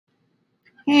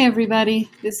Hey everybody,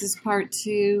 this is part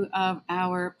two of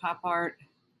our pop art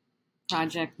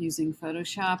project using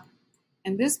Photoshop.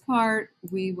 In this part,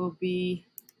 we will be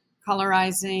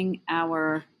colorizing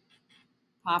our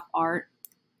pop art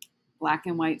black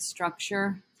and white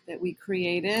structure that we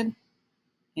created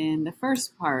in the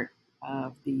first part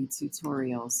of the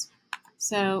tutorials.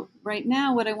 So right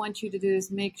now, what I want you to do is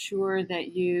make sure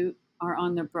that you are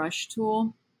on the brush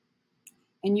tool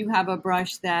and you have a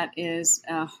brush that is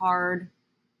a hard,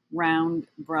 round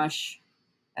brush.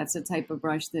 That's the type of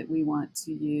brush that we want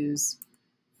to use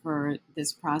for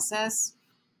this process.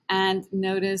 And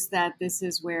notice that this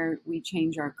is where we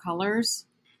change our colors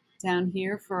down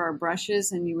here for our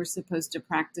brushes, and you were supposed to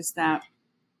practice that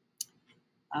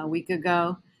a week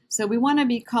ago. So we want to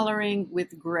be coloring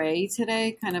with gray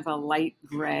today, kind of a light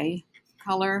gray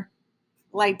color.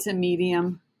 Light to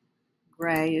medium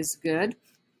gray is good.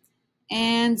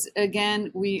 And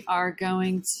again, we are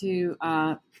going to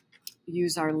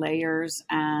use our layers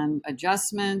and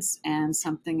adjustments and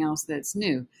something else that's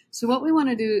new. So what we want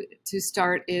to do to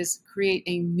start is create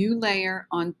a new layer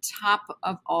on top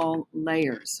of all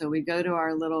layers. So we go to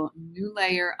our little new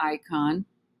layer icon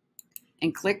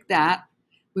and click that.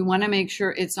 We want to make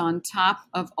sure it's on top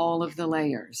of all of the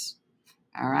layers.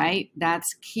 All right,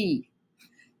 that's key.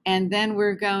 And then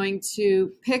we're going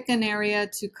to pick an area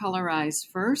to colorize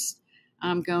first.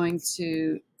 I'm going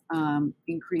to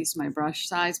increase my brush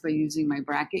size by using my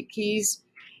bracket keys.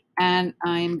 And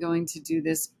I'm going to do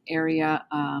this area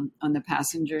on the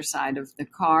passenger side of the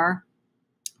car.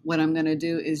 What I'm going to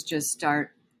do is just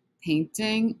start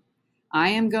painting. I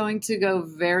am going to go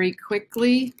very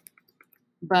quickly,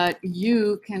 but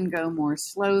you can go more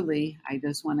slowly. I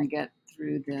just want to get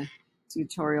through the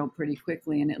tutorial pretty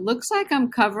quickly. And it looks like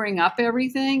I'm covering up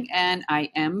everything, and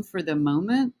I am for the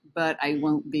moment, but I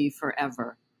won't be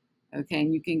forever. Okay,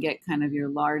 and you can get kind of your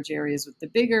large areas with the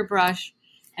bigger brush,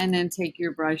 and then take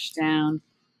your brush down,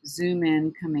 zoom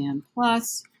in, Command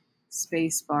plus,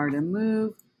 space bar to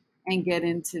move, and get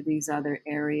into these other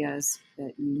areas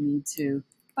that you need to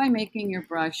by making your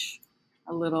brush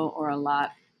a little or a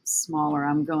lot smaller.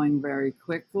 I'm going very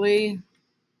quickly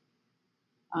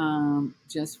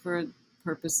just for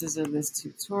purposes of this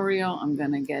tutorial. I'm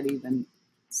going to get even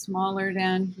smaller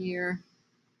down here,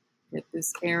 get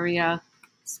this area.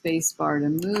 Space bar to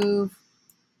move,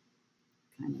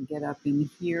 kind of get up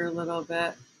in here a little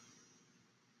bit.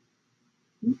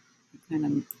 Kind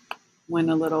of went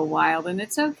a little wild, and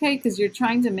it's okay because you're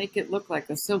trying to make it look like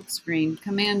a silk screen.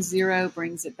 Command 0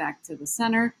 brings it back to the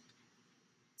center.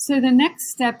 So the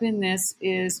next step in this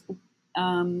is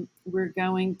we're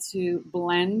going to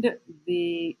blend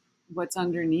what's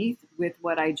underneath with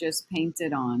what I just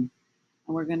painted on,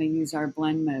 and we're going to use our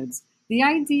blend modes. The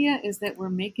idea is that we're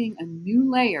making a new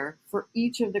layer for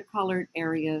each of the colored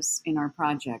areas in our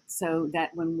project so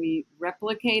that when we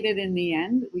replicate it in the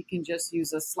end, we can just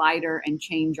use a slider and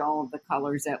change all of the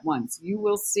colors at once. You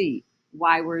will see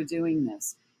why we're doing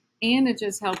this. And it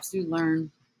just helps you learn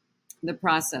the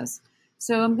process.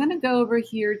 So I'm going to go over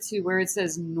here to where it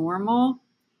says normal,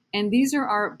 and these are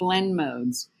our blend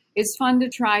modes. It's fun to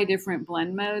try different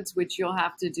blend modes, which you'll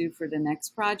have to do for the next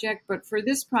project. But for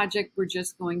this project, we're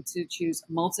just going to choose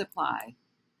multiply.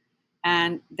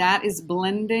 And that is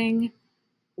blending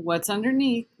what's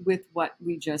underneath with what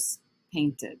we just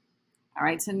painted. All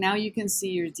right, so now you can see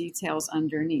your details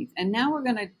underneath. And now we're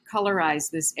going to colorize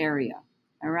this area.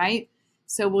 All right,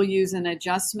 so we'll use an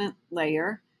adjustment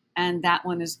layer. And that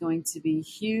one is going to be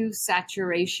hue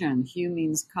saturation. Hue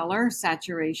means color.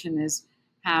 Saturation is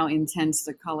how intense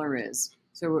the color is.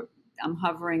 So I'm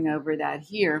hovering over that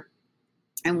here.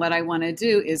 And what I want to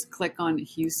do is click on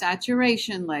hue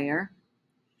saturation layer.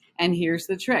 And here's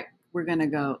the trick. We're going to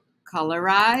go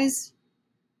colorize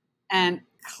and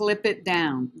clip it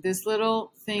down. This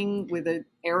little thing with an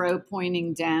arrow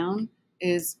pointing down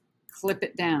is clip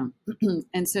it down.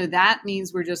 And so that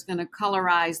means we're just going to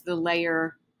colorize the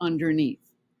layer underneath.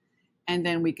 And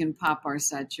then we can pop our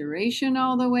saturation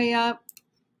all the way up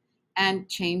and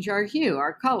change our hue,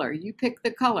 our color. You pick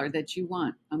the color that you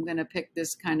want. I'm going to pick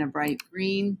this kind of bright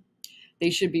green. They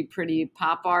should be pretty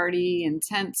pop arty,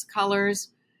 intense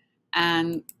colors.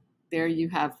 And there you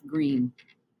have green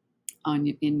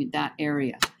in that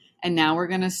area. And now we're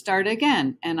going to start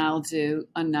again, and I'll do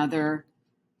another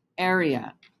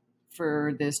area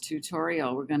for this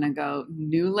tutorial. We're going to go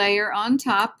new layer on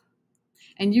top,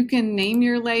 and you can name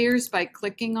your layers by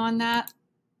clicking on that.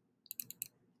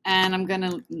 And I'm going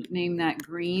to name that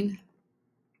green.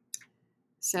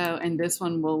 So, and this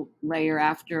one will layer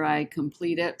after I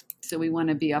complete it. So we want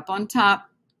to be up on top.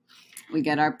 We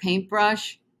got our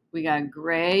paintbrush. We got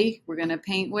gray we're going to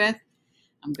paint with.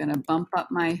 I'm going to bump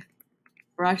up my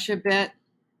brush a bit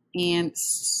and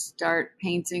start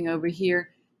painting over here.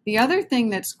 The other thing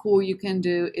that's cool you can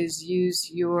do is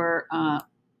use your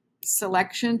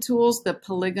selection tools, the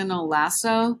polygonal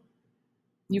lasso.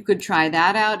 You could try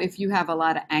that out if you have a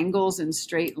lot of angles and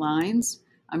straight lines.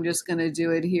 I'm just going to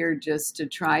do it here just to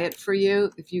try it for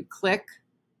you. If you click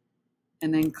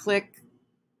and then click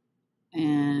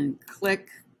and click,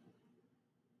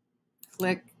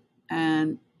 click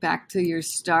and back to your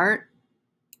start.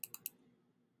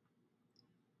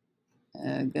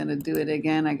 I'm going to do it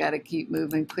again. I got to keep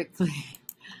moving quickly.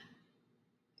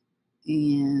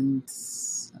 And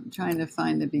I'm trying to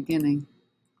find the beginning.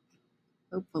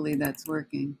 Hopefully that's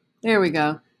working. There we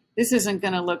go. This isn't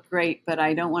going to look great, but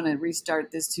I don't want to restart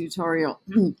this tutorial.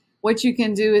 What you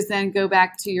can do is then go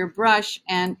back to your brush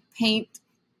and paint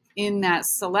in that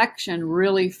selection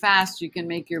really fast. You can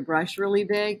make your brush really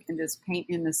big and just paint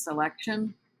in the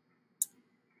selection.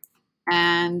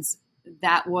 And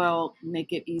that will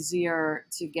make it easier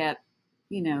to get,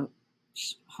 you know,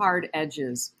 hard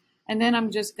edges. And then I'm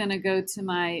just going to go to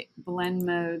my blend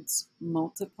modes,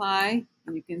 multiply,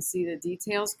 and you can see the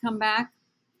details come back.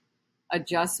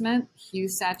 Adjustment, hue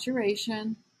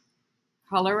saturation,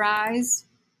 colorize,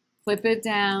 clip it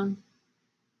down,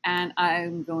 and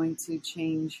I'm going to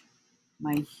change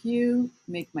my hue,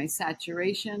 make my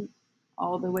saturation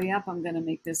all the way up. I'm going to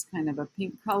make this kind of a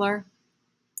pink color.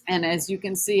 And as you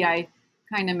can see, I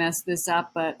kind of messed this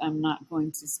up, but I'm not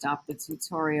going to stop the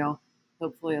tutorial.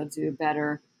 Hopefully I'll do a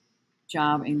better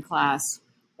job in class.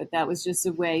 But that was just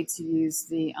a way to use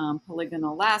the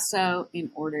polygonal lasso in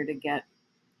order to get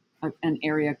an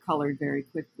area colored very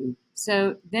quickly.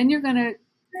 So then you're going to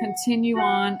continue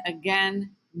on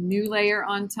again, new layer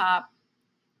on top,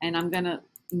 and I'm going to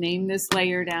name this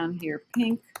layer down here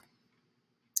pink,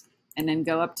 and then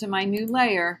go up to my new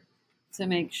layer to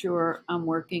make sure I'm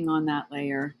working on that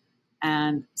layer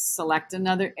and select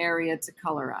another area to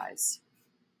colorize.